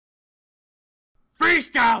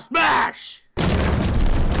Freestyle smash!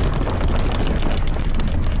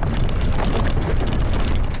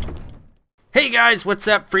 Hey guys, what's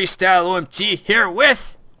up? Freestyle OMG here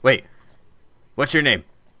with... Wait, what's your name?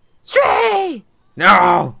 Tree!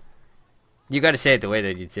 No! You gotta say it the way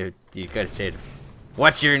that you do. You gotta say it.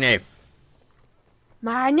 What's your name?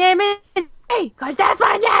 My name is Tree, cause that's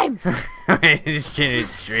my name! Just kidding,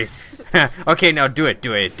 it's Tree. Okay, now do it,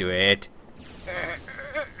 do it, do it.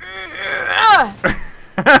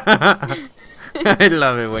 I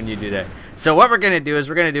love it when you do that. So what we're gonna do is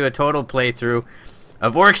we're gonna do a total playthrough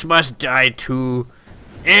of Orcs Must Die 2,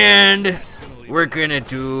 and we're gonna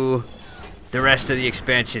do the rest of the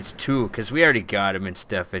expansions too, because we already got them and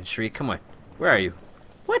stuff. And Shri, come on, where are you?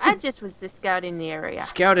 What? I just was just scouting the area.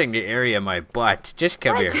 Scouting the area, my butt. Just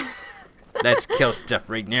come What? here. Let's kill stuff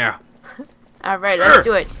right now. Alright, let's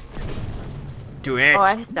do it. Do it. Oh,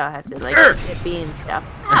 I still have to like get bean stuff.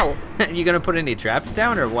 Ow! You gonna put any traps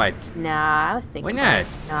down or what? Nah, I was thinking. Why not?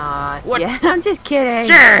 Nah. What? Yeah, I'm just kidding.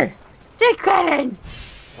 Sure. Just kidding.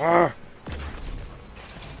 Oh,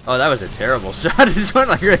 that was a terrible shot. It just went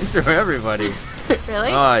like right through everybody. Really?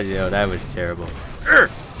 Oh, yeah, that was terrible.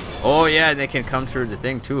 Oh, yeah, they can come through the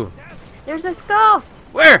thing, too. There's a skull.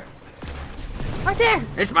 Where? Right there.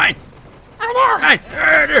 It's mine. Oh no. Mine.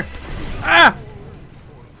 There. Ah!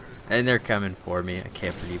 And they're coming for me. I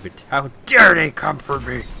can't believe it. How dare they come for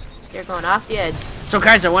me? You're going off the edge. So,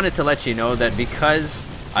 guys, I wanted to let you know that because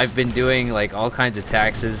I've been doing, like, all kinds of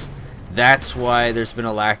taxes, that's why there's been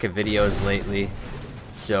a lack of videos lately.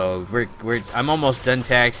 So, I'm almost done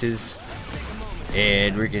taxes,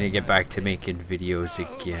 and we're gonna get back to making videos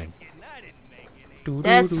again.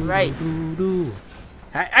 That's right.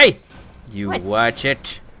 Hey! You What? watch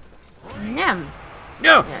it. Nam.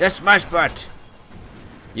 No! Yeah. That's my spot!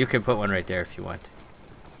 You can put one right there if you want.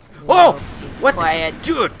 Oh! What Quiet. the...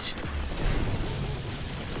 Do it!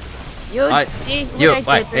 You see what you, I did what?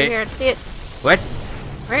 right Hey. here? See it? What?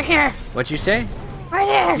 Right here. What'd you say? Right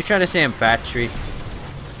here. You trying to say I'm fat, Tree?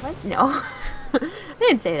 What? No. I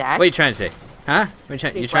didn't say that. What are you trying to say? Huh? You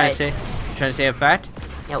trying to quiet. say? You trying to say I'm fat?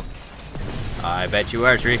 Nope. I bet you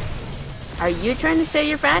are, Tree. Are you trying to say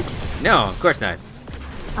you're fat? No, of course not.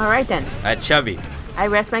 Alright then. I'm chubby. I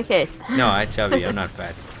rest my case. No, I'm chubby. I'm not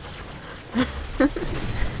fat.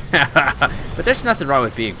 But there's nothing wrong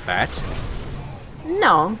with being fat.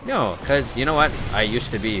 No. No, because you know what? I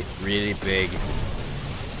used to be really big.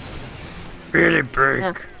 Really big.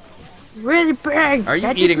 Yeah. Really big. Are you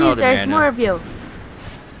that eating just all means the there's mana? more of you.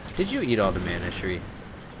 Did you eat all the mana, Shri?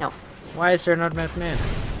 No. Why is there not enough mana?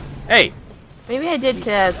 Hey! Maybe I did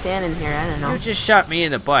stand in here. I don't know. You just shot me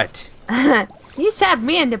in the butt. You shot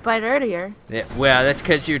me in the butt earlier. Yeah, well, that's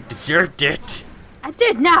because you deserved it. I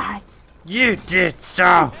did not. You did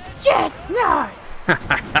so. Did not.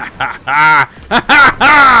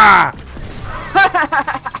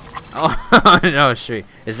 Oh no, Shri.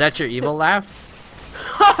 Is that your evil laugh?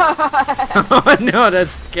 Oh no,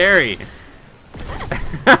 that's scary.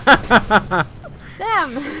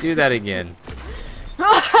 Damn. Do that again.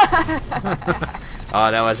 Oh,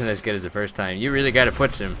 that wasn't as good as the first time. You really got to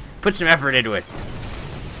put some effort into it.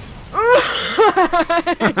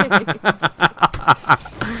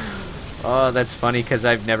 Oh, that's funny because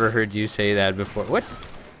I've never heard you say that before. What?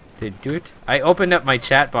 Did you do it? I opened up my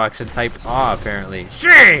chat box and typed "aw" apparently.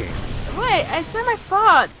 Shri! Wait, I said my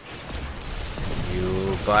fault.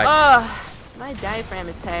 You butt. Oh, my diaphragm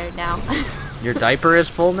is tired now. Your diaper is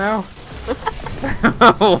full now?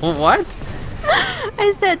 What?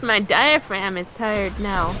 I said my diaphragm is tired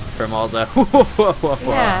now. From all the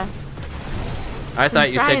Yeah. I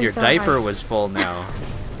thought you said trying your so diaper hard. was full now.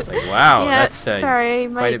 Like, wow, Yeah, that's sorry,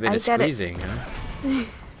 quite a bit I of got it. squeezing, huh?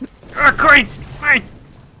 Oh, coins! Mine!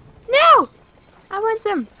 No! I want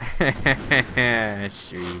some.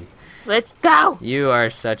 Shri. Let's go. You are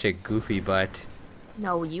such a goofy butt.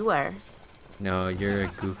 No, you are. No, you're a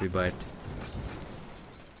goofy butt.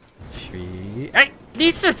 Shri. Hey!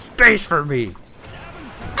 Need some space for me!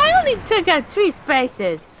 I only took out 3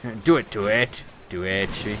 spaces. Do it, do it. Do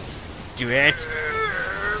it, Shri. Do it.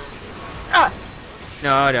 Ah,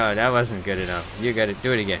 No, no, that wasn't good enough. You gotta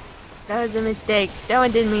do it again. that was a mistake. That one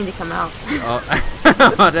didn't mean to come out.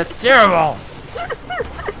 Oh, that's terrible!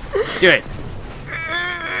 Do it.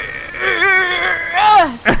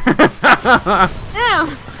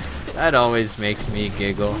 Ow! That always makes me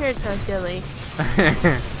giggle. You're so silly.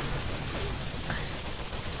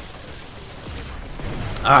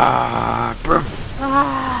 Ah, boom,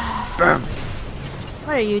 Ah, boom.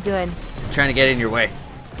 what are you doing? Trying to get in your way.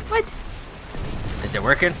 What? Is it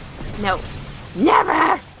working? No.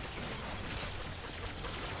 Never!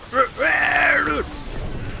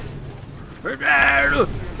 Oh,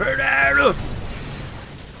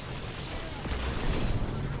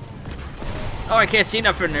 I can't see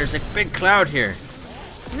nothing. There's a big cloud here.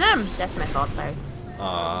 That's my fault, sorry.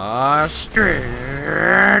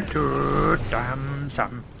 Straight to damn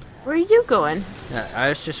something. Where are you going? I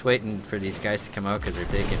was just waiting for these guys to come out because they're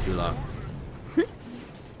taking too long.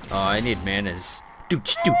 Oh, I need manas.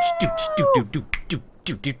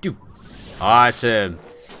 Awesome.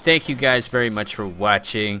 Thank you guys very much for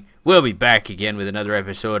watching. We'll be back again with another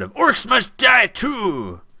episode of Orcs Must Die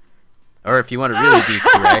 2. Or if you want to really be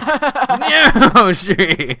correct. No,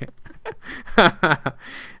 Sri.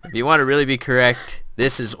 If you want to really be correct,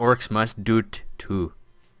 this is Orcs Must Do 2.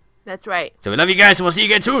 That's right. So we love you guys and we'll see you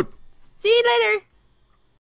again soon. See you later.